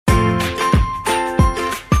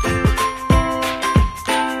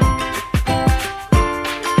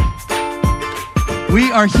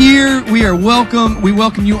We are here. We are welcome. We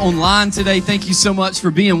welcome you online today. Thank you so much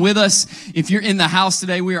for being with us. If you're in the house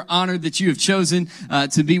today, we are honored that you have chosen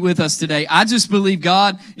to be with us today. I just believe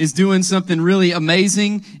God is doing something really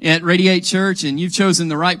amazing at Radiate Church, and you've chosen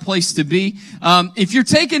the right place to be. If you're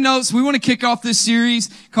taking notes, we want to kick off this series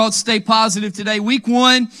called Stay Positive today. Week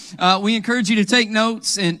 1, we encourage you to take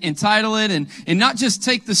notes and title it, and not just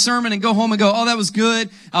take the sermon and go home and go, oh, that was good,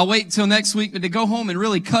 I'll wait until next week, but to go home and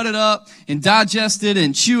really cut it up and digest it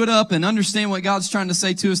and chew it up and understand what God's trying to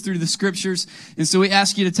say to us through the scriptures. And so we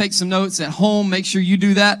ask you to take some notes at home. Make sure you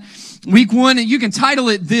do that. Week 1, and you can title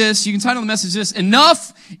it this. You can title the message this: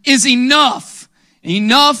 Enough is Enough.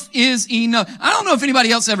 Enough is enough. I don't know if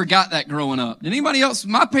anybody else ever got that growing up. Did anybody else?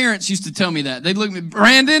 My parents used to tell me that. They'd look at me,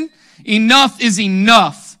 Brandon, enough is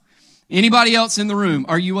enough. Anybody else in the room?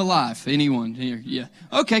 Are you alive? Anyone here? Yeah.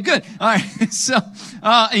 Okay, good. All right. So,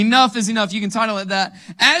 enough is enough. You can title it that.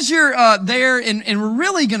 As you're there, and we're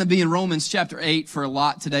really going to be in Romans chapter 8 for a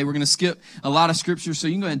lot today. We're going to skip a lot of scripture, so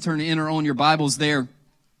you can go ahead and turn to enter on your Bibles there.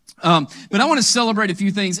 But I want to celebrate a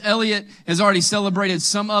few things. Elliot has already celebrated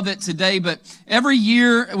some of it today, but every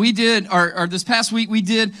year we did, or this past week we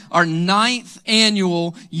did our 9th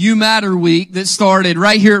annual You Matter Week that started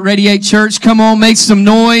right here at Radiate Church. Come on, make some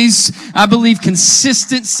noise. I believe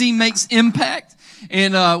consistency makes impact.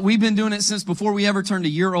 And we've been doing it since before we ever turned a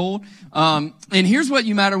year old. And here's what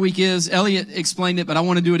You Matter Week is. Elliot explained it, but I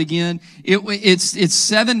want to do it again. It's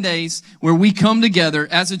 7 days where we come together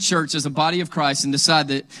as a church, as a body of Christ, and decide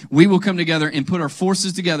that we will come together and put our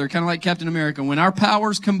forces together, kind of like Captain America. When our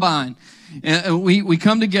powers combine, we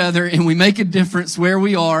come together and we make a difference where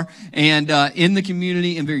we are and in the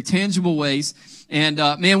community in very tangible ways. And,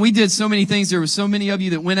 man, we did so many things. There were so many of you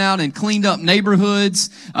that went out and cleaned up neighborhoods.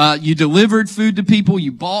 You delivered food to people.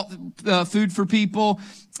 You bought, food for people.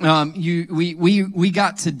 We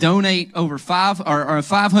got to donate over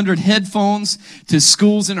 500 headphones to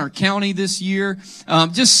schools in our county this year.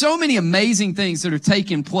 Just so many amazing things that are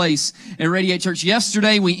taking place at Radiate Church.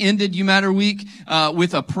 Yesterday, we ended You Matter Week,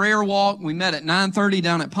 with a prayer walk. We met at 9:30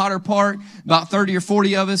 down at Potter Park. About 30 or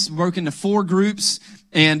 40 of us broke into 4 groups.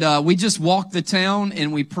 And we just walked the town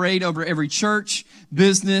and we prayed over every church,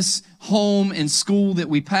 business, home, and school that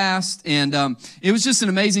we passed. And it was just an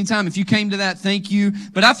amazing time. If you came to that, thank you.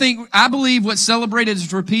 But I believe what's celebrated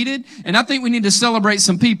is repeated. And I think we need to celebrate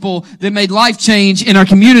some people that made life change in our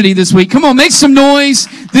community this week. Come on, make some noise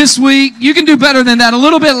this week. You can do better than that. A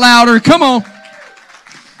little bit louder. Come on.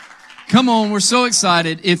 Come on. We're so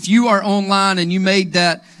excited. If you are online and you made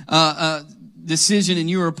that decision and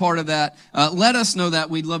you are a part of that, let us know that.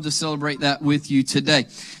 We'd love to celebrate that with you today.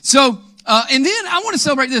 So, and then I want to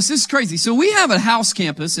celebrate this. This is crazy. So we have a house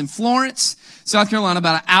campus in Florence, South Carolina,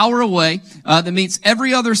 about an hour away, that meets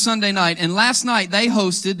every other Sunday night. And last night they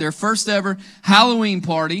hosted their first ever Halloween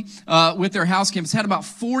party, with their house campus. Had about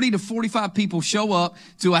 40 to 45 people show up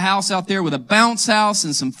to a house out there with a bounce house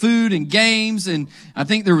and some food and games. And I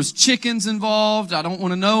think there was chickens involved. I don't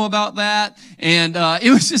want to know about that. And,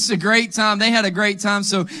 it was just a great time. They had a great time.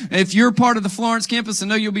 So if you're part of the Florence campus, I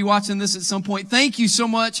know you'll be watching this at some point. Thank you so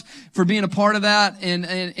much for being a part of that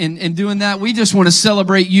and doing that. We just want to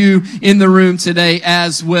celebrate you in the room today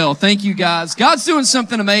as well. Thank you guys. God's doing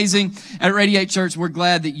something amazing at Radiate Church. We're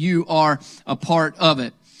glad that you are a part of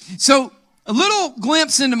it. So a little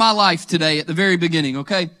glimpse into my life today at the very beginning,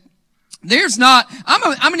 okay?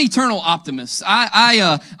 I'm an eternal optimist.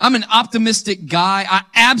 I'm an optimistic guy. I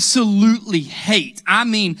absolutely hate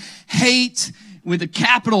with a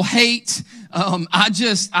capital hate.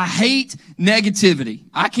 I hate negativity.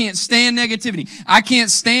 I can't stand negativity. I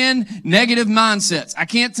can't stand negative mindsets. I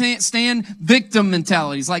can't stand victim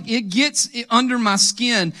mentalities. Like, it gets under my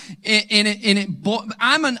skin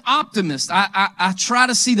I'm an optimist. I try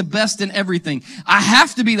to see the best in everything. I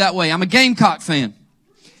have to be that way. I'm a Gamecock fan.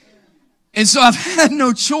 And so I've had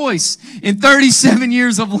no choice in 37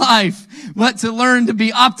 years of life but to learn to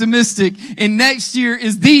be optimistic. And next year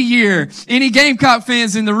is the year. Any Gamecock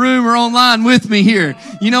fans in the room or online with me here?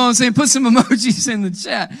 You know what I'm saying? Put some emojis in the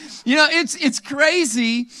chat. You know, it's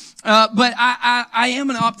crazy. But I am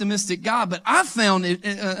an optimistic guy. But I found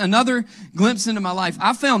another glimpse into my life.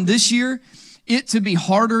 I found this year it to be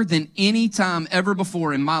harder than any time ever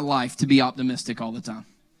before in my life to be optimistic all the time.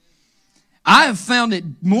 I have found it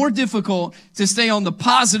more difficult to stay on the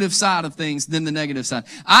positive side of things than the negative side.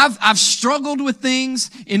 I've struggled with things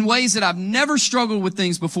in ways that I've never struggled with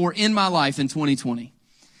things before in my life in 2020.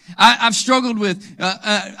 I've struggled with,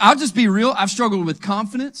 I'll just be real, I've struggled with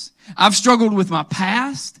confidence. I've struggled with my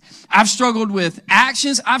past. I've struggled with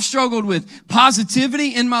actions. I've struggled with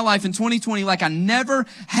positivity in my life in 2020 like I never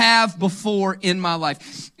have before in my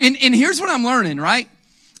life. And here's what I'm learning, right?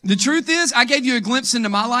 The truth is, I gave you a glimpse into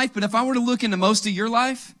my life, but if I were to look into most of your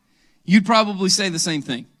life, you'd probably say the same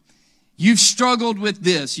thing. You've struggled with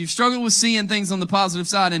this. You've struggled with seeing things on the positive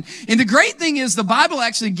side. And the great thing is the Bible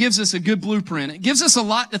actually gives us a good blueprint. It gives us a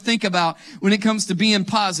lot to think about when it comes to being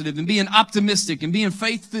positive and being optimistic and being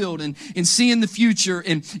faith-filled and seeing the future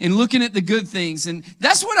and looking at the good things. And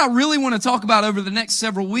that's what I really want to talk about over the next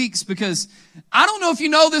several weeks, because I don't know if you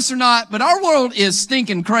know this or not, but our world is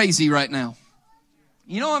stinking crazy right now.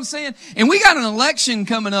 You know what I'm saying? And we got an election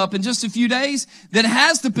coming up in just a few days that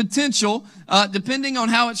has the potential, depending on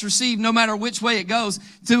how it's received, no matter which way it goes,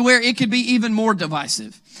 to where it could be even more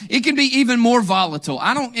divisive. It can be even more volatile.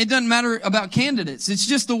 It doesn't matter about candidates. It's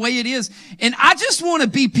just the way it is. And I just want to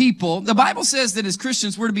be people. The Bible says that as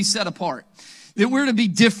Christians, we're to be set apart, that we're to be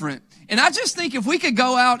different. And I just think if we could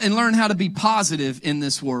go out and learn how to be positive in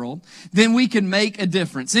this world, then we can make a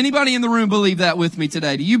difference. Anybody in the room believe that with me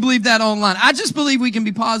today? Do you believe that online? I just believe we can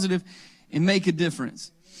be positive and make a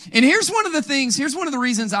difference. And here's one of the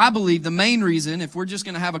reasons I believe, the main reason, if we're just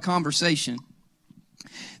going to have a conversation,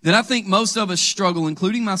 that I think most of us struggle,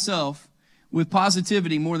 including myself, with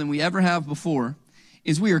positivity more than we ever have before,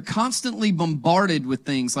 is we are constantly bombarded with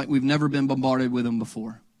things like we've never been bombarded with them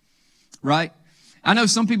before. Right? I know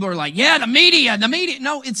some people are like, yeah, the media.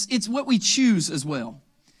 No, it's what we choose as well.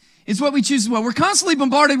 It's what we choose as well. We're constantly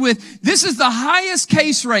bombarded with, this is the highest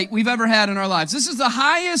case rate we've ever had in our lives. This is the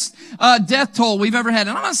highest death toll we've ever had.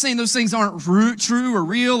 And I'm not saying those things aren't true or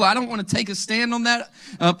real. I don't want to take a stand on that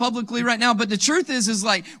publicly right now. But the truth is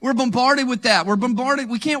like, we're bombarded with that. We're bombarded.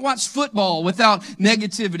 We can't watch football without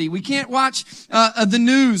negativity. We can't watch the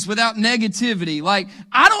news without negativity. Like,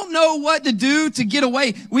 I don't know what to do to get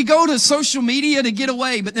away. We go to social media to get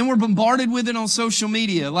away, but then we're bombarded with it on social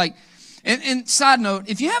media. Like, and side note,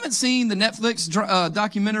 if you haven't seen the Netflix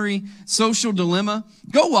documentary Social Dilemma,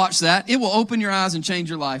 go watch that. It will open your eyes and change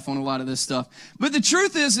your life on a lot of this stuff. But the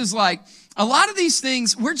truth is like, a lot of these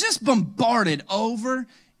things, we're just bombarded over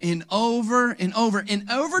and over and over. And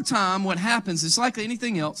over time, what happens is like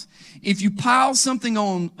anything else, if you pile something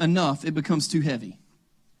on enough, it becomes too heavy.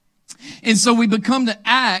 And so we begin to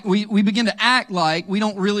act like we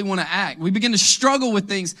don't really want to act. We begin to struggle with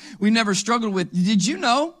things we've never struggled with. Did you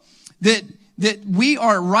know that we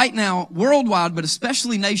are right now, worldwide, but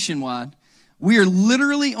especially nationwide, we are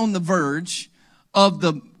literally on the verge of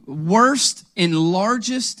the worst and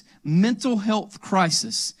largest mental health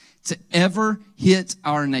crisis to ever hit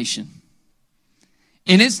our nation.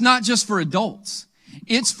 And it's not just for adults.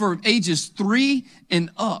 It's for ages 3 and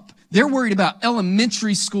up. They're worried about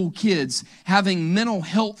elementary school kids having mental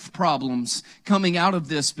health problems coming out of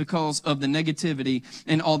this because of the negativity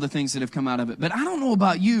and all the things that have come out of it. But I don't know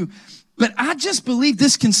about you, but I just believe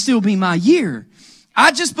this can still be my year.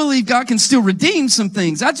 I just believe God can still redeem some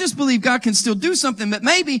things. I just believe God can still do something, but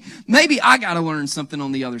maybe I got to learn something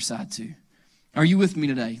on the other side too. Are you with me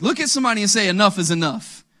today? Look at somebody and say, enough is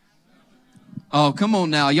enough. Oh, come on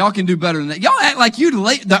now. Y'all can do better than that. Y'all act like you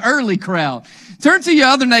the early crowd. Turn to your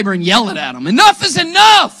other neighbor and yell it at them. Enough is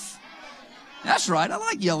enough. That's right. I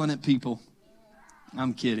like yelling at people.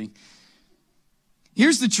 I'm kidding.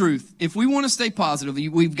 Here's the truth. If we want to stay positive,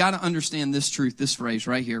 we've got to understand this truth, this phrase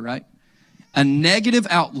right here, right? A negative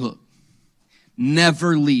outlook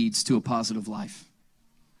never leads to a positive life.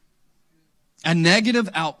 A negative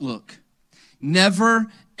outlook never,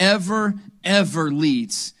 ever, ever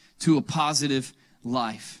leads to a positive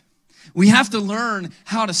life. We have to learn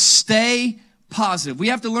how to stay positive. We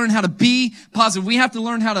have to learn how to be positive. We have to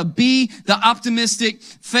learn how to be the optimistic,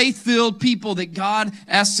 faith-filled people that God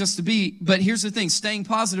asks us to be. But here's the thing. Staying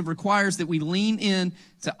positive requires that we lean in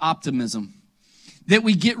to optimism. That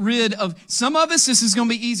we get rid of, some of us, this is going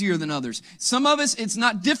to be easier than others. Some of us, it's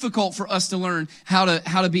not difficult for us to learn how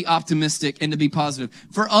to be optimistic and to be positive.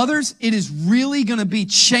 For others, it is really going to be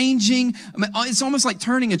changing. I mean, it's almost like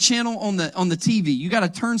turning a channel on the TV. You got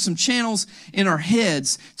to turn some channels in our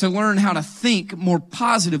heads to learn how to think more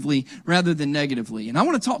positively rather than negatively. And I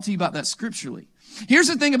want to talk to you about that scripturally. Here's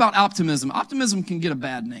the thing about optimism. Optimism can get a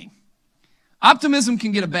bad name. Optimism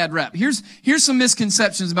can get a bad rap. Here's some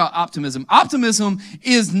misconceptions about optimism. Optimism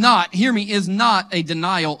is not a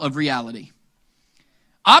denial of reality.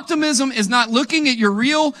 Optimism is not looking at your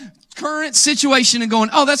real current situation and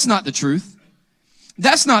going, oh, that's not the truth.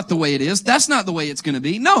 That's not the way it is. That's not the way it's going to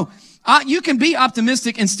be. No, you can be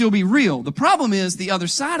optimistic and still be real. The problem is the other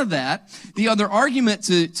side of that, the other argument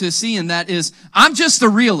to seeing that is, I'm just a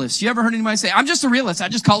realist. You ever heard anybody say, I'm just a realist. I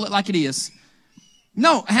just call it like it is.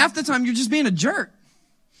 No, half the time you're just being a jerk.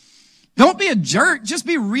 Don't be a jerk. Just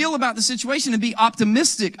be real about the situation and be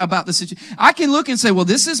optimistic about the situation. I can look and say, well,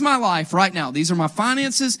 this is my life right now. These are my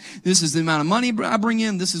finances. This is the amount of money I bring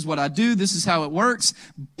in. This is what I do. This is how it works.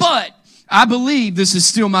 But I believe this is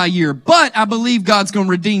still my year. But I believe God's going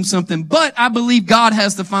to redeem something. But I believe God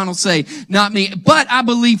has the final say, not me. But I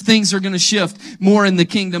believe things are going to shift more in the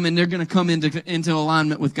kingdom and they're going to come into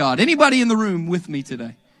alignment with God. Anybody in the room with me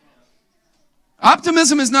today?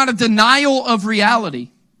 Optimism is not a denial of reality.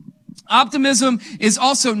 Optimism is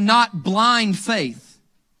also not blind faith.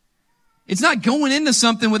 It's not going into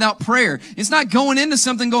something without prayer. It's not going into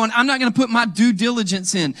something going, I'm not going to put my due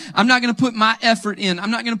diligence in. I'm not going to put my effort in.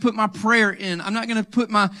 I'm not going to put my prayer in. I'm not going to put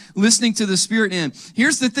my listening to the Spirit in.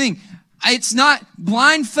 Here's the thing. It's not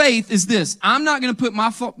blind faith is this. I'm not going to put my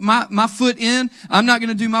foot in. I'm not going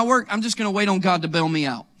to do my work. I'm just going to wait on God to bail me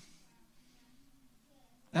out.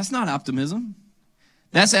 That's not optimism.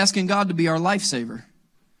 That's asking God to be our lifesaver.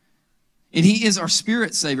 And he is our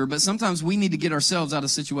spirit saver, but sometimes we need to get ourselves out of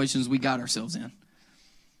situations we got ourselves in.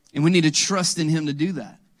 And we need to trust in him to do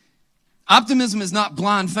that. Optimism is not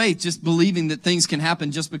blind faith, just believing that things can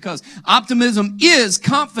happen just because. Optimism is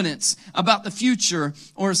confidence about the future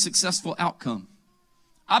or a successful outcome.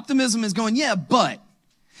 Optimism is going, yeah, but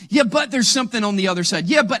there's something on the other side.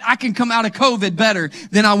 Yeah, but I can come out of COVID better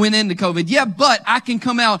than I went into COVID. Yeah, but I can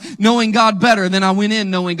come out knowing God better than I went in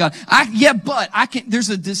knowing God. There's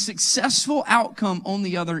a successful outcome on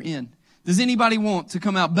the other end. Does anybody want to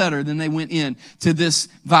come out better than they went in to this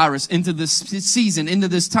virus, into this season, into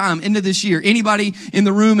this time, into this year? Anybody in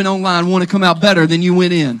the room and online want to come out better than you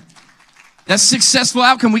went in? That's successful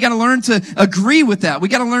outcome. We got to learn to agree with that. We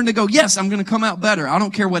got to learn to go, yes, I'm going to come out better. I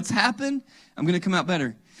don't care what's happened. I'm going to come out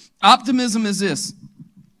better. Optimism is this,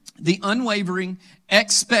 the unwavering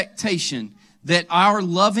expectation that our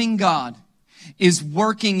loving God is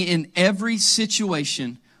working in every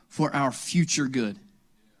situation for our future good.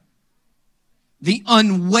 The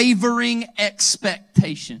unwavering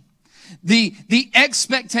expectation. The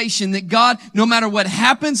expectation that God, no matter what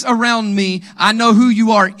happens around me, I know who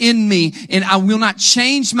you are in me, and I will not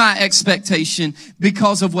change my expectation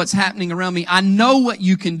because of what's happening around me. I know what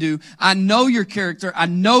you can do. I know your character. I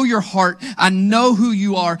know your heart. I know who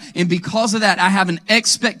you are. And because of that, I have an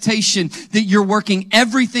expectation that you're working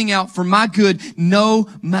everything out for my good, no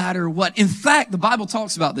matter what. In fact, the Bible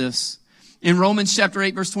talks about this. In Romans chapter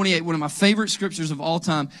 8, verse 28, one of my favorite scriptures of all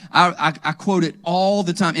time, I quote it all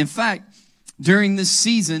the time. In fact, during this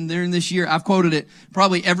season, during this year, I've quoted it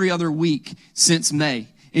probably every other week since May.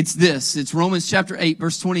 It's this. It's Romans chapter 8,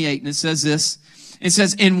 verse 28, and it says this. It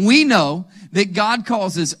says, and we know that God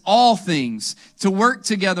causes all things to work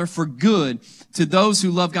together for good to those who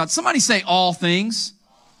love God. Somebody say all things.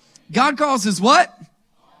 God causes what?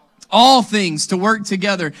 All things to work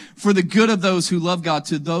together for the good of those who love God,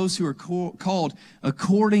 to those who are called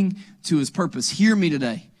according to his purpose. Hear me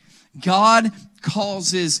today. God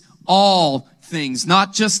causes all things,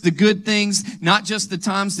 not just the good things, not just the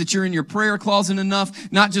times that you're in your prayer closet enough,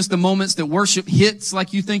 not just the moments that worship hits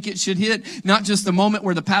like you think it should hit, not just the moment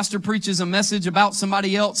where the pastor preaches a message about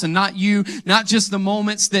somebody else and not you, not just the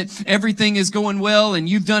moments that everything is going well and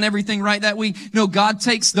you've done everything right that week. No, God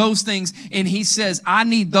takes those things and he says, I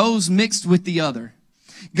need those mixed with the other.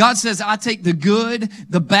 God says, I take the good,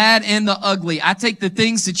 the bad, and the ugly. I take the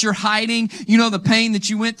things that you're hiding, the pain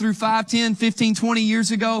that you went through 5, 10, 15, 20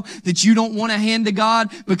 years ago that you don't want to hand to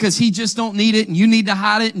God because he just don't need it and you need to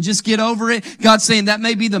hide it and just get over it. God's saying that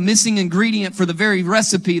may be the missing ingredient for the very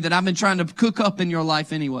recipe that I've been trying to cook up in your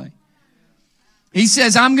life anyway. He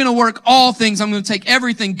says, I'm going to work all things. I'm going to take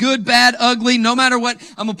everything, good, bad, ugly, no matter what.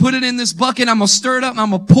 I'm going to put it in this bucket. I'm going to stir it up and I'm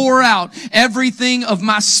going to pour out everything of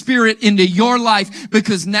my spirit into your life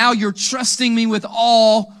because now you're trusting me with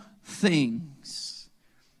all things.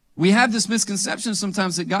 We have this misconception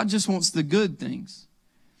sometimes that God just wants the good things.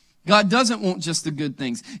 God doesn't want just the good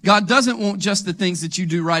things. God doesn't want just the things that you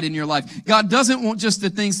do right in your life. God doesn't want just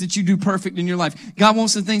the things that you do perfect in your life. God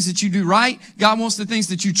wants the things that you do right. God wants the things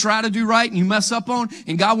that you try to do right and you mess up on.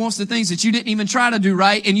 And God wants the things that you didn't even try to do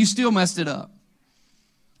right and you still messed it up.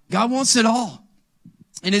 God wants it all.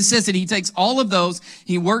 And it says that he takes all of those,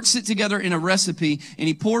 he works it together in a recipe, and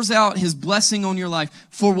he pours out his blessing on your life.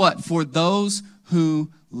 For what? For those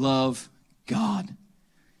who love God.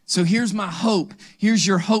 So here's my hope. Here's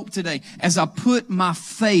your hope today. As I put my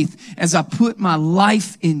faith, as I put my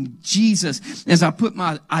life in Jesus, as I put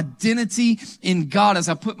my identity in God, as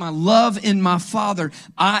I put my love in my Father,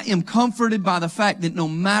 I am comforted by the fact that no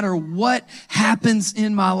matter what happens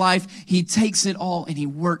in my life, he takes it all and he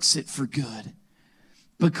works it for good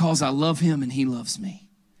because I love him and he loves me.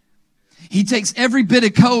 He takes every bit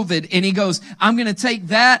of COVID and he goes, I'm going to take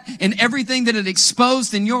that and everything that it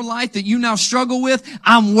exposed in your life that you now struggle with,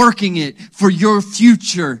 I'm working it for your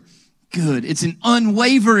future good. It's an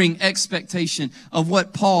unwavering expectation of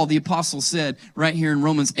what Paul, the apostle, said right here in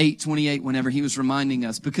Romans 8:28 whenever he was reminding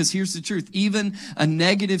us. Because here's the truth. Even a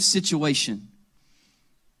negative situation,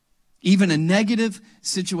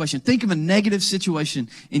 think of a negative situation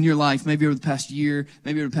in your life, maybe over the past year,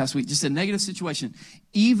 maybe over the past week, just a negative situation.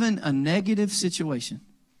 Even a negative situation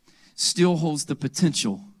still holds the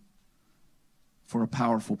potential for a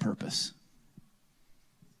powerful purpose.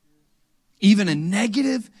 Even a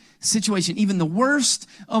negative situation, even the worst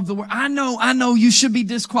of the worst. I know you should be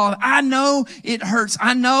disqualified. I know it hurts.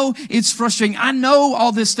 I know it's frustrating. I know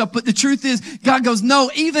all this stuff. But the truth is, God goes,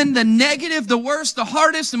 no, even the negative, the worst, the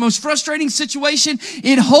hardest, the most frustrating situation,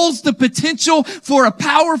 it holds the potential for a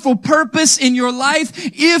powerful purpose in your life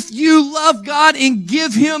if you love God and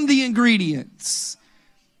give Him the ingredients.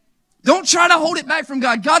 Don't try to hold it back from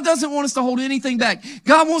God. God doesn't want us to hold anything back.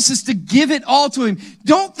 God wants us to give it all to Him.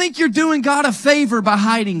 Don't think you're doing God a favor by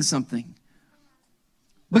hiding something,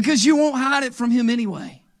 because you won't hide it from Him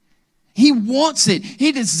anyway. He wants it.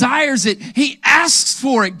 He desires it. He asks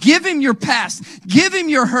for it. Give Him your past. Give Him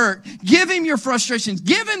your hurt. Give Him your frustrations.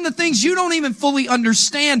 Give Him the things you don't even fully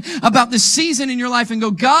understand about this season in your life and go,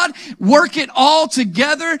 God, work it all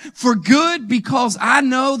together for good, because I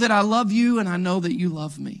know that I love you and I know that you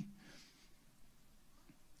love me.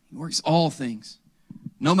 He works all things,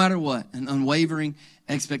 no matter what, an unwavering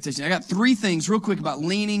expectation. I got 3 things real quick about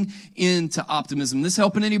leaning into optimism. This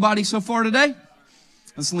helping anybody so far today?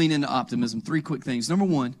 Let's lean into optimism. 3 quick things. Number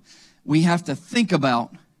 1, we have to think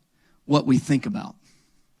about what we think about.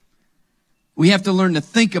 We have to learn to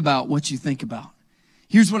think about what you think about.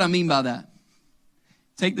 Here's what I mean by that.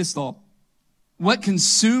 Take this thought. What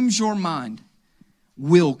consumes your mind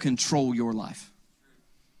will control your life.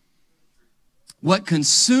 What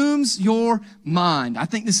consumes your mind. I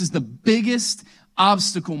think this is the biggest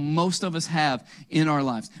obstacle most of us have in our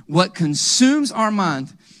lives. What consumes our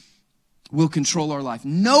mind will control our life.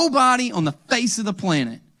 Nobody on the face of the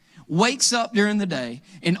planet wakes up during the day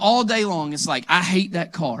and all day long it's like, I hate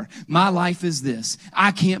that car. My life is this.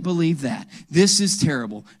 I can't believe that. This is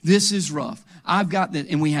terrible. This is rough. I've got that.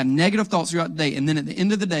 And we have negative thoughts throughout the day. And then at the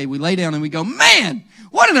end of the day, we lay down and we go, man,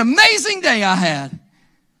 what an amazing day I had.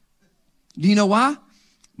 Do you know why?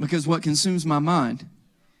 Because what consumes my mind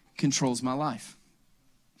controls my life.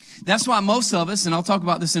 That's why most of us, and I'll talk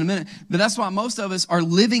about this in a minute, but that's why most of us are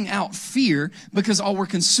living out fear, because all we're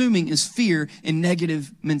consuming is fear and negative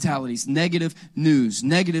mentalities, negative news,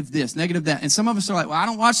 negative this, negative that. And some of us are like, well, I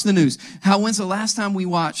don't watch the news. When's the last time we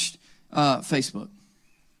watched Facebook?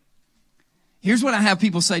 Here's what I have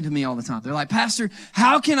people say to me all the time. They're like, Pastor,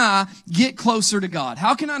 how can I get closer to God?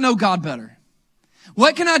 How can I know God better?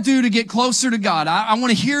 What can I do to get closer to God? I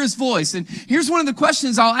want to hear His voice. And here's one of the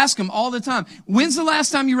questions I'll ask them all the time. When's the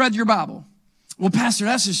last time you read your Bible? Well, Pastor,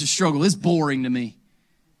 that's just a struggle. It's boring to me.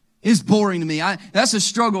 It's boring to me. That's a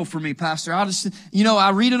struggle for me, Pastor. I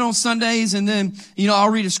read it on Sundays and then, I'll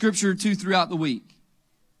read a scripture or 2 throughout the week.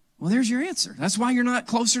 Well, there's your answer. That's why you're not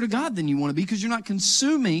closer to God than you want to be, because you're not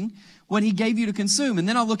consuming what He gave you to consume. And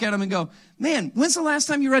then I'll look at them and go, man, when's the last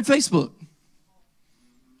time you read Facebook?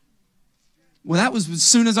 Well, that was as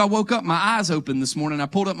soon as I woke up, my eyes opened this morning. I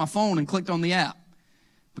pulled up my phone and clicked on the app,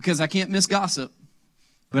 because I can't miss gossip,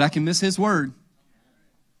 but I can miss His word.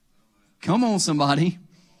 Come on, somebody.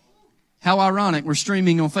 How ironic. We're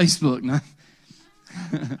streaming on Facebook now.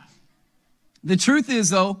 The truth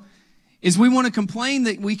is, though, is we want to complain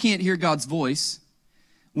that we can't hear God's voice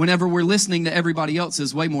whenever we're listening to everybody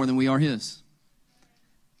else's way more than we are His.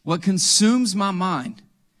 What consumes my mind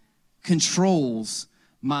controls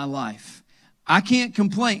my life. I can't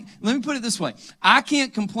complain. Let me put it this way. I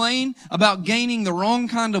can't complain about gaining the wrong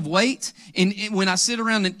kind of weight when I sit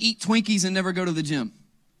around and eat Twinkies and never go to the gym.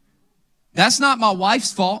 That's not my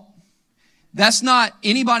wife's fault. That's not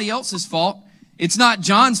anybody else's fault. It's not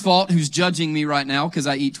John's fault, who's judging me right now because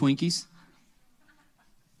I eat Twinkies.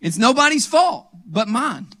 It's nobody's fault but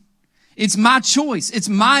mine. It's my choice. It's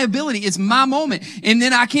my ability. It's my moment. And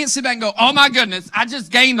then I can't sit back and go, oh my goodness, I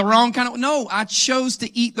just gained the wrong kind of. No, I chose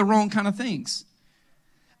to eat the wrong kind of things.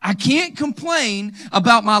 I can't complain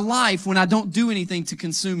about my life when I don't do anything to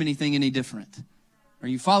consume anything any different. Are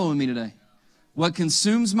you following me today? What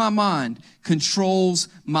consumes my mind controls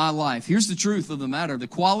my life. Here's the truth of the matter. The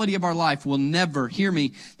quality of our life will never, hear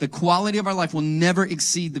me, the quality of our life will never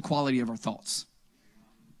exceed the quality of our thoughts.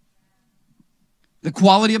 The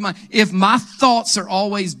quality of if my thoughts are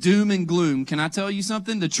always doom and gloom, can I tell you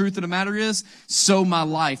something? The truth of the matter is, so my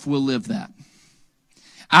life will live that.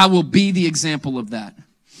 I will be the example of that.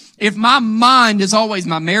 If my mind is always,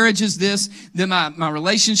 my marriage is this, then my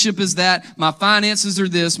relationship is that, my finances are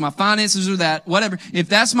this, my finances are that, whatever. If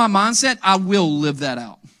that's my mindset, I will live that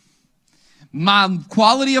out. My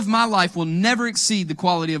quality of my life will never exceed the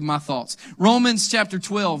quality of my thoughts. Romans chapter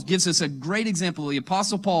 12 gives us a great example. The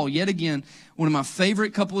Apostle Paul, yet again, one of my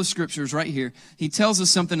favorite couple of scriptures right here. He tells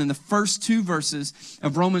us something in the first 2 verses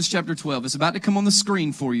of Romans chapter 12. It's about to come on the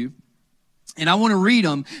screen for you. And I want to read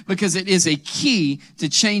them because it is a key to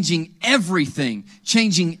changing everything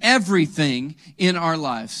in our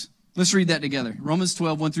lives. Let's read that together. Romans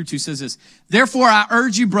 12, 1-2 says this. Therefore, I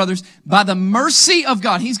urge you, brothers, by the mercy of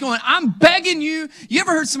God. He's going, I'm begging you. You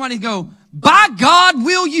ever heard somebody go, by God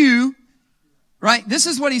will you, right? This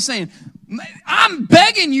is what he's saying. I'm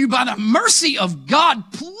begging you by the mercy of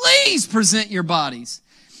God, please present your bodies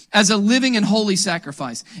as a living and holy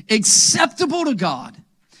sacrifice, acceptable to God,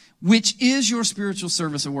 which is your spiritual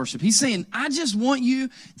service of worship. He's saying, I just want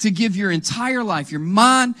you to give your entire life, your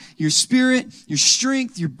mind, your spirit, your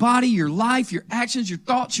strength, your body, your life, your actions, your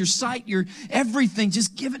thoughts, your sight, your everything.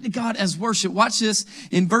 Just give it to God as worship. Watch this.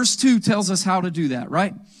 In verse 2 tells us how to do that,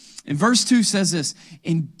 right? In verse 2 says this,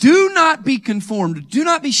 and do not be conformed, do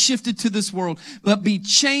not be shifted to this world, but be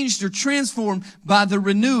changed or transformed by the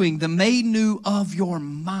renewing, the made new of your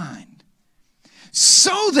mind,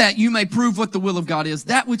 so that you may prove what the will of God is,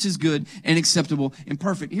 that which is good and acceptable and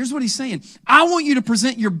perfect. Here's what he's saying. I want you to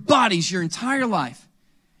present your bodies, your entire life,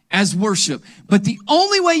 as worship. But the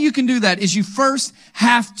only way you can do that is you first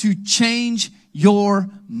have to change your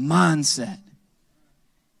mindset.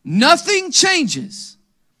 Nothing changes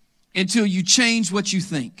until you change what you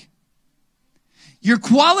think. Your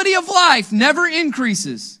quality of life never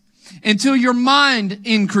increases until your mind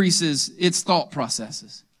increases its thought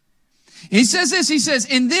processes. He says this, he says,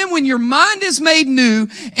 and then when your mind is made new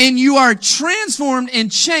and you are transformed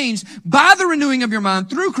and changed by the renewing of your mind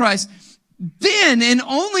through Christ, then and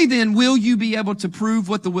only then will you be able to prove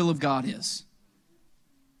what the will of God is.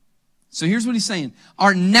 So here's what he's saying.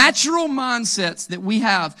 Our natural mindsets that we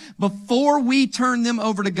have before we turn them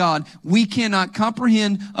over to God, we cannot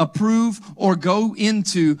comprehend, approve, or go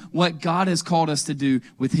into what God has called us to do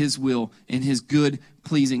with his will and his good,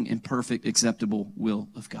 pleasing, and perfect, acceptable will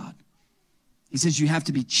of God. He says you have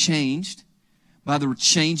to be changed by the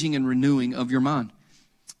changing and renewing of your mind.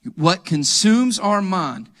 What consumes our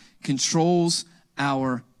mind controls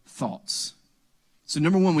our thoughts. So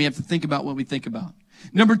number one, we have to think about what we think about.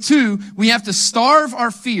 Number two, we have to starve our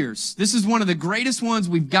fears. This is one of the greatest ones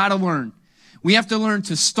we've got to learn. We have to learn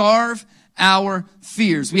to starve our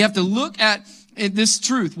fears. We have to look at this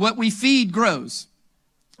truth. What we feed grows.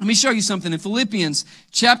 Let me show you something in Philippians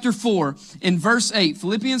chapter 4 in verse 8.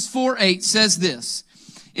 Philippians 4:8 says this.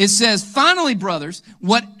 It says, finally, brothers,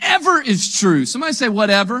 whatever is true. Somebody say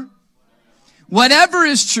whatever. Whatever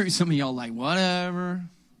is true. Some of y'all like, whatever.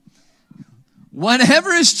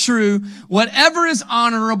 Whatever is true, whatever is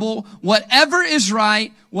honorable, whatever is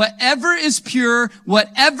right, whatever is pure,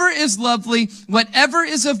 whatever is lovely, whatever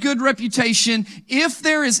is of good reputation, if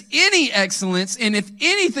there is any excellence and if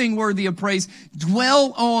anything worthy of praise,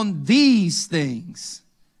 dwell on these things.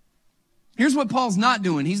 Here's what Paul's not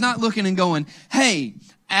doing. He's not looking and going, hey,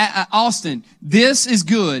 Austin, this is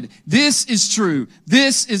good. This is true.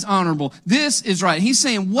 This is honorable. This is right. He's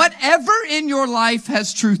saying whatever in your life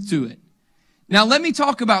has truth to it. Now, let me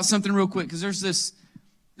talk about something real quick, because there's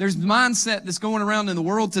mindset that's going around in the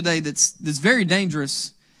world today that's very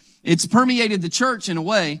dangerous. It's permeated the church in a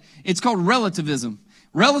way. It's called relativism.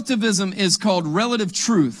 Relativism is called relative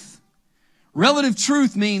truth. Relative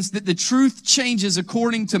truth means that the truth changes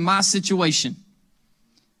according to my situation.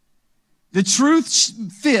 The truth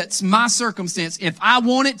fits my circumstance. If I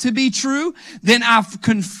want it to be true, then I've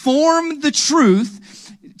conformed the truth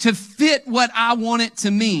to fit what I want it to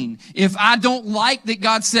mean. If I don't like that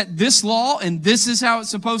God set this law and this is how it's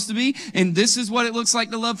supposed to be and this is what it looks like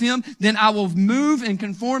to love him, then I will move and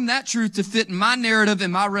conform that truth to fit my narrative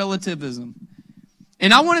and my relativism.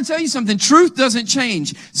 And I want to tell you something. Truth doesn't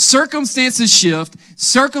change. Circumstances shift.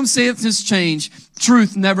 Circumstances change.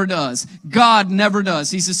 Truth never does. God never does.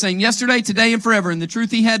 He's the same yesterday, today, and forever. And the truth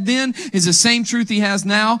he had then is the same truth he has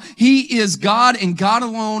now. He is God and God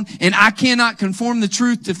alone. And I cannot conform the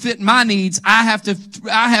truth to fit my needs. I have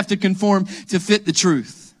to conform to fit the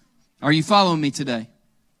truth. Are you following me today?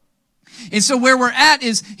 And so where we're at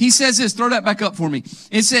is, he says this, throw that back up for me.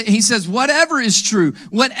 He says, whatever is true,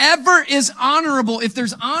 whatever is honorable, if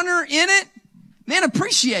there's honor in it, man,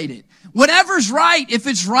 appreciate it. Whatever's right, if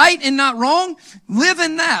it's right and not wrong, live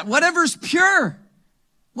in that. Whatever's pure,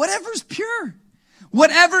 whatever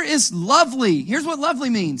is lovely. Here's what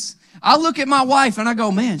lovely means. I look at my wife and I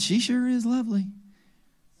go, man, she sure is lovely.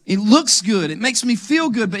 It looks good. It makes me feel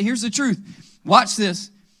good. But here's the truth. Watch this.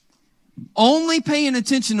 Only paying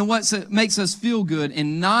attention to what makes us feel good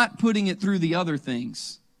and not putting it through the other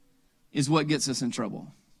things is what gets us in trouble.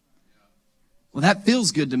 Well, that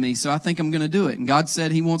feels good to me, so I think I'm going to do it. And God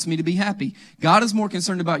said He wants me to be happy. God is more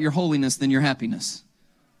concerned about your holiness than your happiness.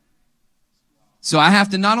 So I have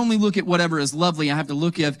to not only look at whatever is lovely, I have to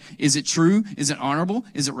look at, is it true? Is it honorable?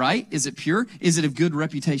 Is it right? Is it pure? Is it of good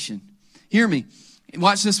reputation? Hear me.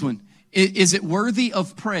 Watch this one. Is it worthy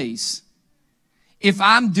of praise? If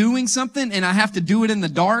I'm doing something and I have to do it in the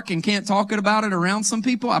dark and can't talk about it around some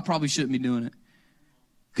people, I probably shouldn't be doing it.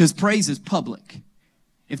 Because praise is public.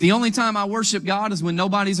 If the only time I worship God is when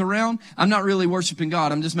nobody's around, I'm not really worshiping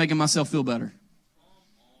God. I'm just making myself feel better.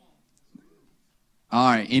 All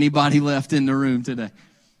right, anybody left in the room today?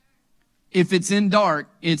 If it's in dark,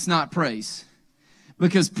 it's not praise.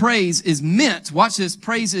 Because praise is meant, watch this,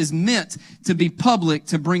 praise is meant to be public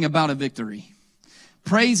to bring about a victory.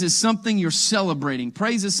 Praise is something you're celebrating.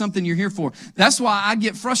 Praise is something you're here for. That's why I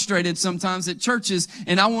get frustrated sometimes at churches,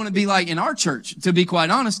 and I want to be like in our church, to be quite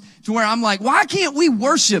honest, to where I'm like, why can't we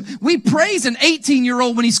worship? We praise an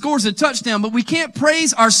 18-year-old when he scores a touchdown, but we can't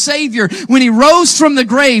praise our Savior when He rose from the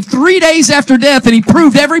grave 3 days after death and He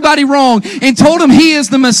proved everybody wrong and told them He is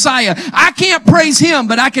the Messiah. I can't praise Him,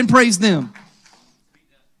 but I can praise them.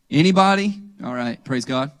 Anybody? All right, praise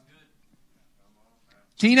God.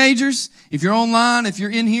 Teenagers, if you're online, if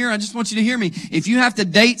you're in here, I just want you to hear me. If you have to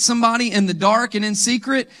date somebody in the dark and in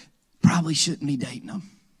secret, probably shouldn't be dating them.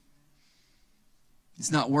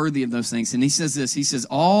 It's not worthy of those things. And He says this, He says,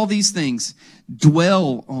 all these things,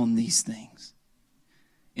 dwell on these things.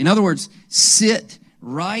 In other words, sit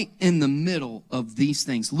right in the middle of these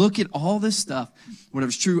things. Look at all this stuff.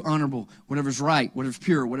 Whatever's true, honorable, whatever's right, whatever's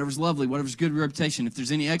pure, whatever's lovely, whatever's good reputation. If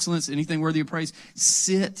there's any excellence, anything worthy of praise,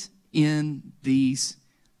 sit in these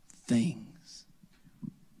things.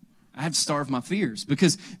 I have to starve my fears,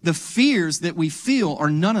 because the fears that we feel are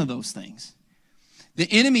none of those things. The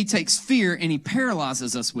enemy takes fear and he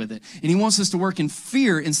paralyzes us with it. And he wants us to work in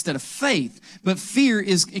fear instead of faith. But fear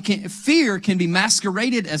can be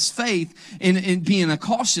masqueraded as faith and being a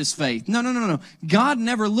cautious faith. No. God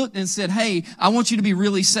never looked and said, hey, I want you to be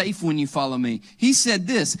really safe when you follow me. He said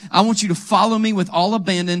this, I want you to follow me with all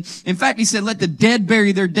abandon. In fact, He said, let the dead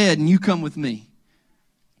bury their dead and you come with me.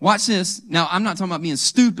 Watch this. Now, I'm not talking about being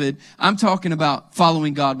stupid. I'm talking about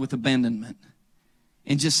following God with abandonment.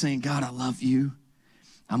 And just saying, God, I love you.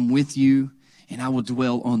 I'm with you. And I will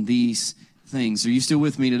dwell on these things. Are you still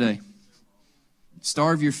with me today?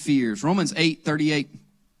 Starve your fears. Romans 8:38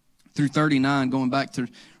 through 39, going back to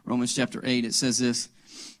Romans chapter 8, it says this.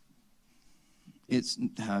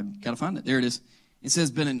 I've got to find it. There it is. It says,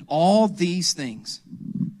 but in all these things,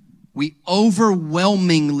 we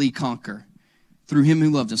overwhelmingly conquer through Him who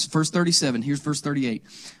loved us. Verse 37, here's verse 38.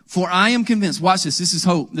 For I am convinced, watch this, this is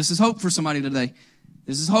hope. This is hope for somebody today.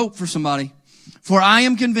 This is hope for somebody. For I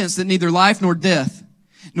am convinced that neither life nor death,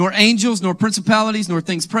 nor angels, nor principalities, nor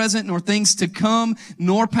things present, nor things to come,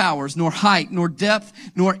 nor powers, nor height, nor depth,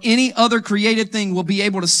 nor any other created thing will be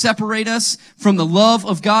able to separate us from the love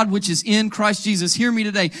of God which is in Christ Jesus. Hear me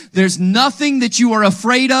today. There's nothing that you are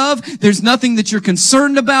afraid of. There's nothing that you're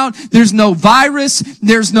concerned about. There's no virus.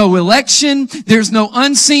 There's no election. There's no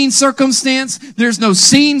unseen circumstance. There's no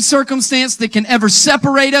seen circumstance that can ever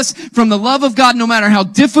separate us from the love of God, no matter how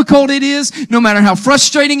difficult it is, no matter how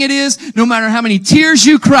frustrating it is, no matter how many tears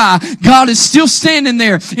you cry. God is still standing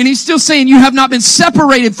there, and He's still saying, you have not been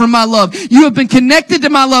separated from my love. You have been connected to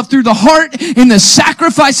my love through the heart and the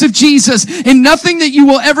sacrifice of Jesus, and nothing that you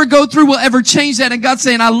will ever go through will ever change that. And God's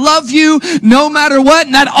saying, I love you no matter what.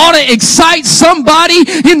 And that ought to excite somebody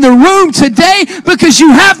in the room today, because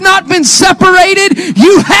you have not been separated.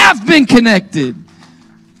 You have been connected.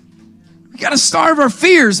 We got to starve our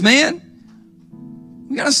fears, man.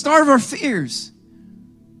 We got to starve our fears.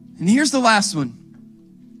 And here's the last one.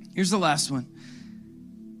 Here's the last one.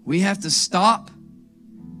 We have to stop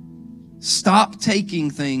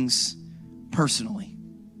taking things personally.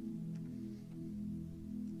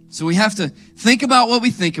 So we have to think about what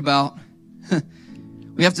we think about.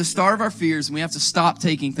 We have to starve our fears, and we have to stop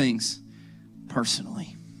taking things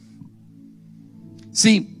personally.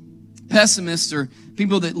 See, pessimists, or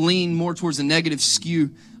people that lean more towards a negative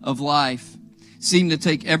skew of life, seem to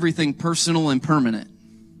take everything personal and permanent.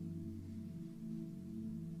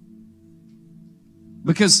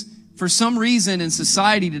 Because for some reason in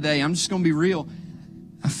society today, I'm just going to be real,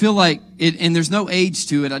 I feel like it, and there's no age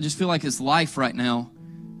to it, I just feel like it's life right now.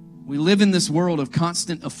 We live in this world of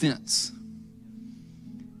constant offense.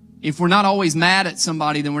 If we're not always mad at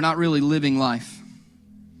somebody, then we're not really living life.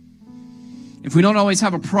 If we don't always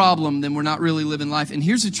have a problem, then we're not really living life. And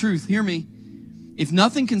here's the truth. Hear me. If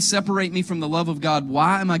nothing can separate me from the love of God,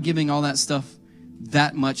 why am I giving all that stuff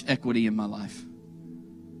that much equity in my life?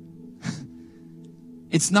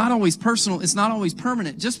 It's not always personal. It's not always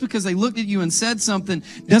permanent. Just because they looked at you and said something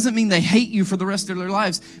doesn't mean they hate you for the rest of their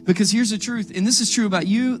lives. Because here's the truth. And this is true about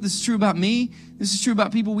you. This is true about me. This is true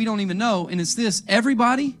about people we don't even know. And it's this.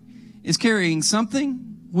 Everybody is carrying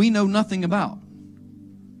something we know nothing about.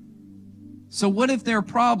 So what if their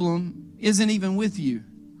problem isn't even with you,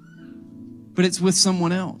 but it's with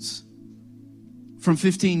someone else from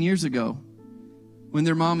 15 years ago when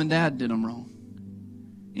their mom and dad did them wrong?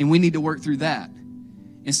 And we need to work through that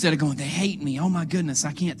instead of going, they hate me. Oh my goodness,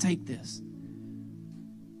 I can't take this.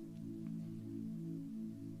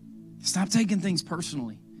 Stop taking things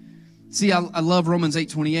personally. See, I love Romans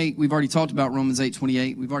 8:28. We've already talked about Romans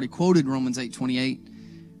 8:28. We've already quoted Romans 8:28.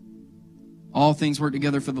 All things work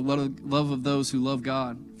together for the love of those who love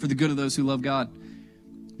God, for the good of those who love God.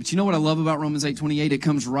 But you know what I love about Romans 8:28? It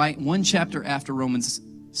comes right one chapter after Romans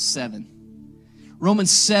 7.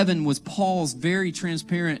 Romans 7 was Paul's very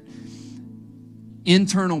transparent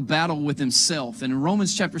internal battle with himself. And in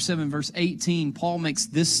Romans chapter 7, verse 18, Paul makes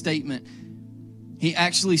this statement. He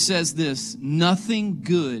actually says this: nothing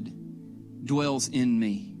good dwells in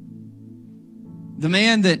me. The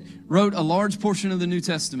man that wrote a large portion of the New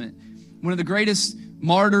Testament, one of the greatest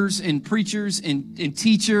martyrs and preachers and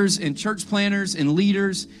teachers and church planners and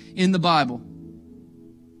leaders in the Bible.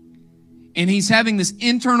 And he's having this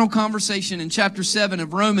internal conversation in chapter 7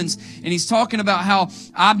 of Romans, and he's talking about how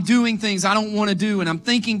I'm doing things I don't want to do, and I'm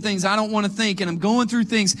thinking things I don't want to think, and I'm going through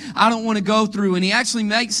things I don't want to go through. And he actually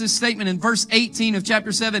makes this statement in verse 18 of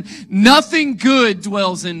chapter 7, nothing good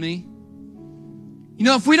dwells in me. You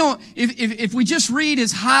know, if we just read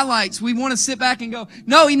his highlights, we want to sit back and go,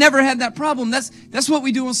 no, he never had that problem. That's what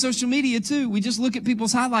we do on social media too. We just look at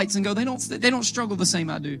people's highlights and go, they don't struggle the same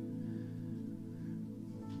I do.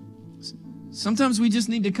 Sometimes we just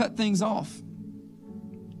need to cut things off.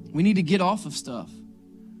 We need to get off of stuff.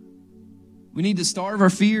 We need to starve our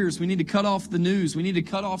fears. We need to cut off the news. We need to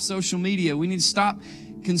cut off social media. We need to stop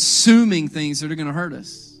consuming things that are going to hurt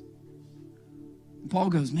us. And Paul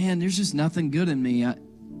goes, man, there's just nothing good in me. And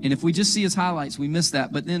if we just see his highlights, we miss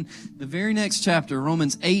that. But then the very next chapter,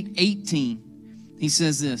 Romans 8:18, he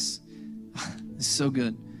says this. It's so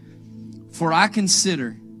good. For I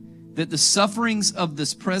consider that the sufferings of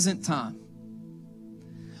this present time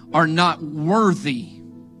are not worthy.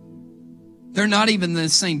 They're not even in the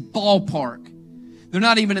same ballpark. They're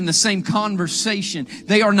not even in the same conversation.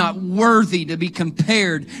 They are not worthy to be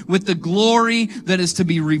compared with the glory that is to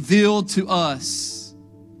be revealed to us.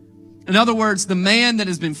 In other words, the man that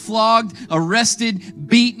has been flogged, arrested,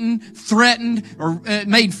 beaten, threatened, or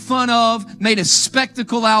made fun of, made a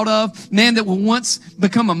spectacle out of, man that will once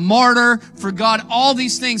become a martyr for God, all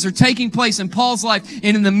these things are taking place in Paul's life.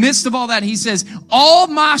 And in the midst of all that, he says, all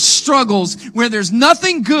my struggles, where there's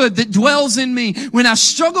nothing good that dwells in me, when I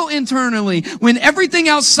struggle internally, when everything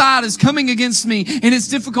outside is coming against me and it's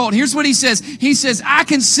difficult, here's what he says. He says, I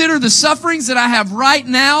consider the sufferings that I have right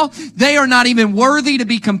now, they are not even worthy to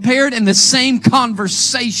be compared in the same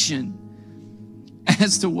conversation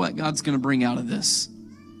as to what God's going to bring out of this.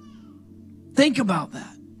 Think about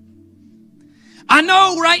that. I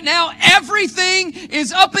know right now everything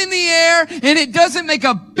is up in the air and it doesn't make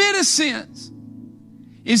a bit of sense.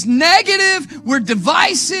 It's negative. We're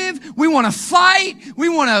divisive. We want to fight. We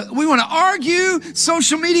want to argue.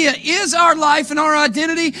 Social media is our life and our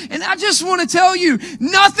identity. And I just want to tell you,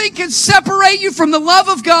 nothing can separate you from the love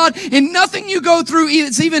of God, and nothing you go through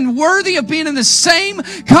is even worthy of being in the same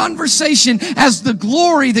conversation as the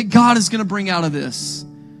glory that God is going to bring out of this.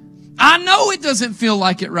 I know it doesn't feel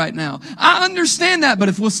like it right now. I understand that, but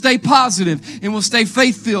if we'll stay positive and we'll stay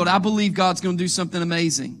faith-filled, I believe God's going to do something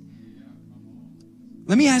amazing.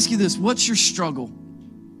 Let me ask you this. What's your struggle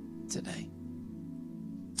today?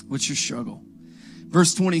 What's your struggle?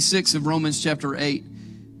 Verse 26 of Romans chapter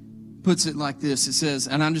 8 puts it like this. It says,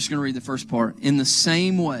 and I'm just going to read the first part. In the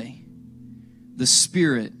same way, the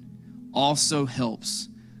Spirit also helps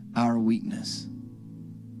our weakness.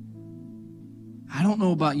 I don't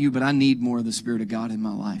know about you, but I need more of the Spirit of God in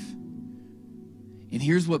my life. And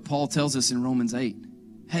here's what Paul tells us in Romans 8.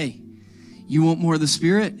 Hey, you want more of the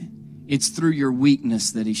Spirit? It's through your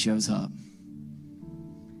weakness that he shows up.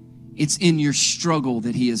 It's in your struggle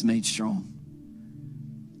that he is made strong.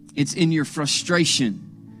 It's in your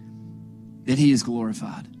frustration that he is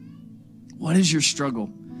glorified. What is your struggle?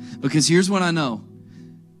 Because here's what I know.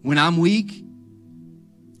 When I'm weak,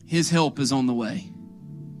 his help is on the way.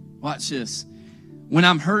 Watch this. When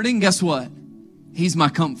I'm hurting, guess what? He's my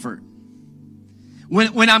comfort.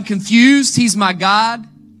 When I'm confused, He's my God.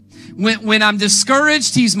 When I'm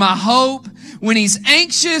discouraged, He's my hope. When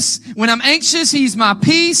I'm anxious, He's my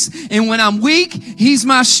peace. And when I'm weak, He's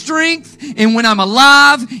my strength. And when I'm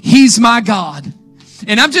alive, He's my God.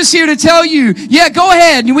 And I'm just here to tell you, yeah, go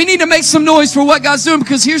ahead. We need to make some noise for what God's doing,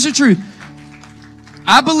 because here's the truth.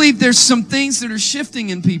 I believe there's some things that are shifting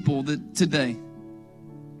in people today.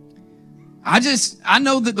 I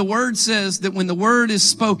know that the Word says that when the Word is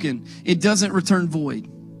spoken, it doesn't return void.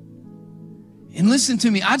 And listen to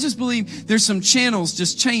me, I just believe there's some channels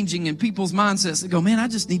just changing in people's mindsets that go, man, I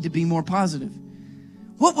just need to be more positive.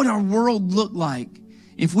 What would our world look like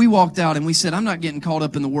if we walked out and we said, I'm not getting caught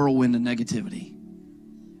up in the whirlwind of negativity.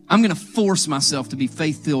 I'm going to force myself to be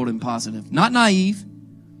faith-filled and positive. Not naive,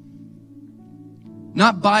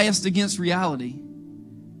 not biased against reality,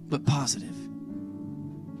 but positive.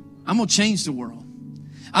 I'm going to change the world.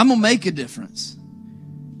 I'm going to make a difference.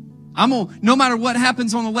 No matter what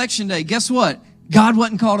happens on election day, guess what? God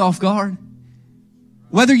wasn't caught off guard.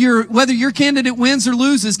 Whether your candidate wins or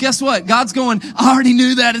loses, guess what? God's going, I already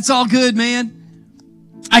knew that. It's all good,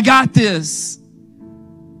 man. I got this.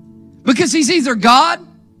 Because He's either God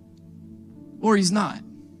or He's not.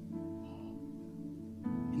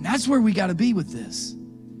 And that's where we got to be with this.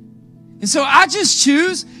 And so I just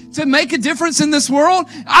choose to make a difference in this world.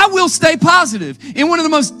 I will stay positive. In one of the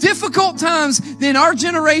most difficult times in our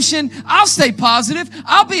generation, I'll stay positive.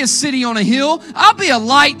 I'll be a city on a hill. I'll be a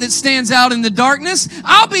light that stands out in the darkness.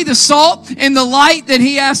 I'll be the salt and the light that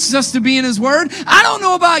He asks us to be in His Word. I don't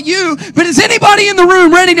know about you, but is anybody in the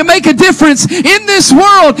room ready to make a difference in this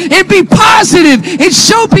world and be positive and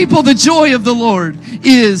show people the joy of the Lord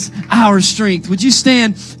is our strength? Would you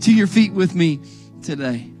stand to your feet with me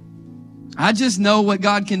today? I just know what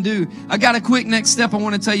God can do. I got a quick next step I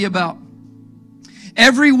want to tell you about.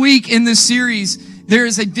 Every week in this series, there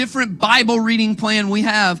is a different Bible reading plan we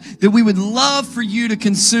have that we would love for you to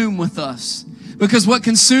consume with us. Because what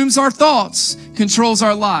consumes our thoughts controls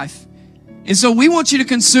our life. And so we want you to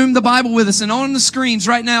consume the Bible with us. And on the screens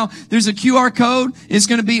right now, there's a QR code. It's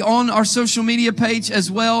going to be on our social media page as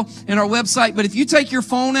well and our website. But if you take your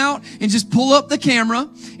phone out and just pull up the camera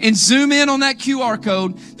and zoom in on that QR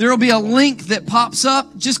code, there will be a link that pops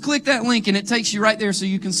up. Just click that link and it takes you right there so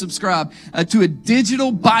you can subscribe to a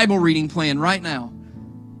digital Bible reading plan right now.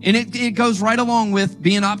 And it goes right along with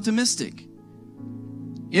being optimistic.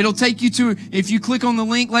 It'll take you to, if you click on the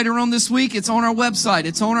link later on this week, it's on our website.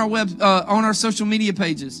 It's on our social media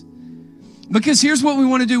pages. Because here's what we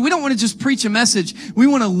want to do. We don't want to just preach a message. We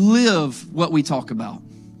want to live what we talk about.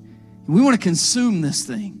 We want to consume this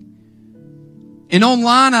thing. And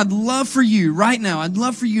online, I'd love for you right now, I'd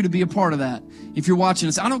love for you to be a part of that. If you're watching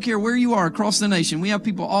us, I don't care where you are across the nation. We have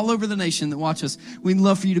people all over the nation that watch us. We'd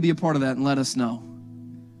love for you to be a part of that and let us know.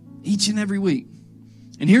 Each and every week.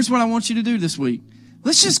 And here's what I want you to do this week.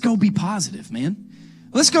 Let's just go be positive, man.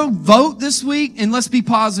 Let's go vote this week and let's be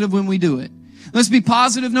positive when we do it. Let's be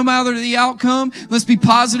positive no matter the outcome. Let's be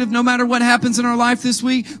positive no matter what happens in our life this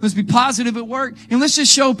week. Let's be positive at work. And let's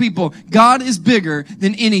just show people God is bigger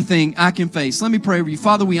than anything I can face. Let me pray over you.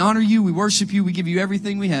 Father, we honor you. We worship you. We give you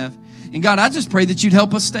everything we have. And God, I just pray that you'd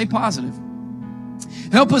help us stay positive.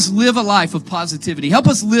 Help us live a life of positivity. Help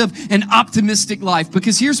us live an optimistic life.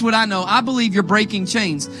 Because here's what I know. I believe you're breaking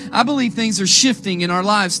chains. I believe things are shifting in our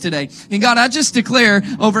lives today. And God, I just declare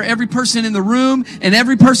over every person in the room and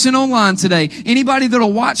every person online today, anybody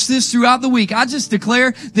that'll watch this throughout the week, I just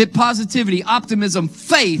declare that positivity, optimism,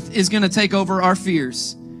 faith is going to take over our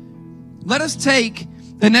fears. Let us take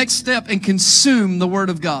the next step and consume the Word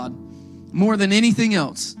of God more than anything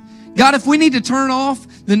else. God, if we need to turn off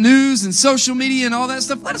the news and social media and all that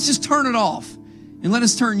stuff, let us just turn it off and let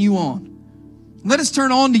us turn you on. Let us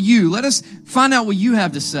turn on to you. Let us find out what you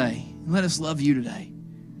have to say. And let us love you today.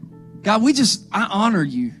 God, I honor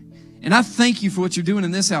you. And I thank you for what you're doing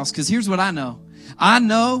in this house, because here's what I know. I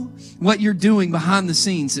know what you're doing behind the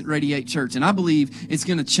scenes at Radiate Church. And I believe it's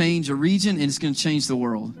going to change a region and it's going to change the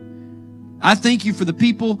world. I thank you for the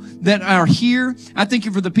people that are here. I thank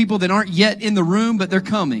you for the people that aren't yet in the room, but they're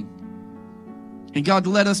coming. And God,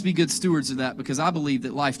 let us be good stewards of that, because I believe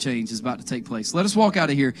that life change is about to take place. Let us walk out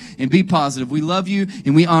of here and be positive. We love you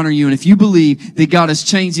and we honor you. And if you believe that God is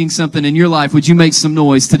changing something in your life, would you make some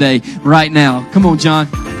noise today, right now? Come on,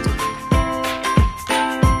 John.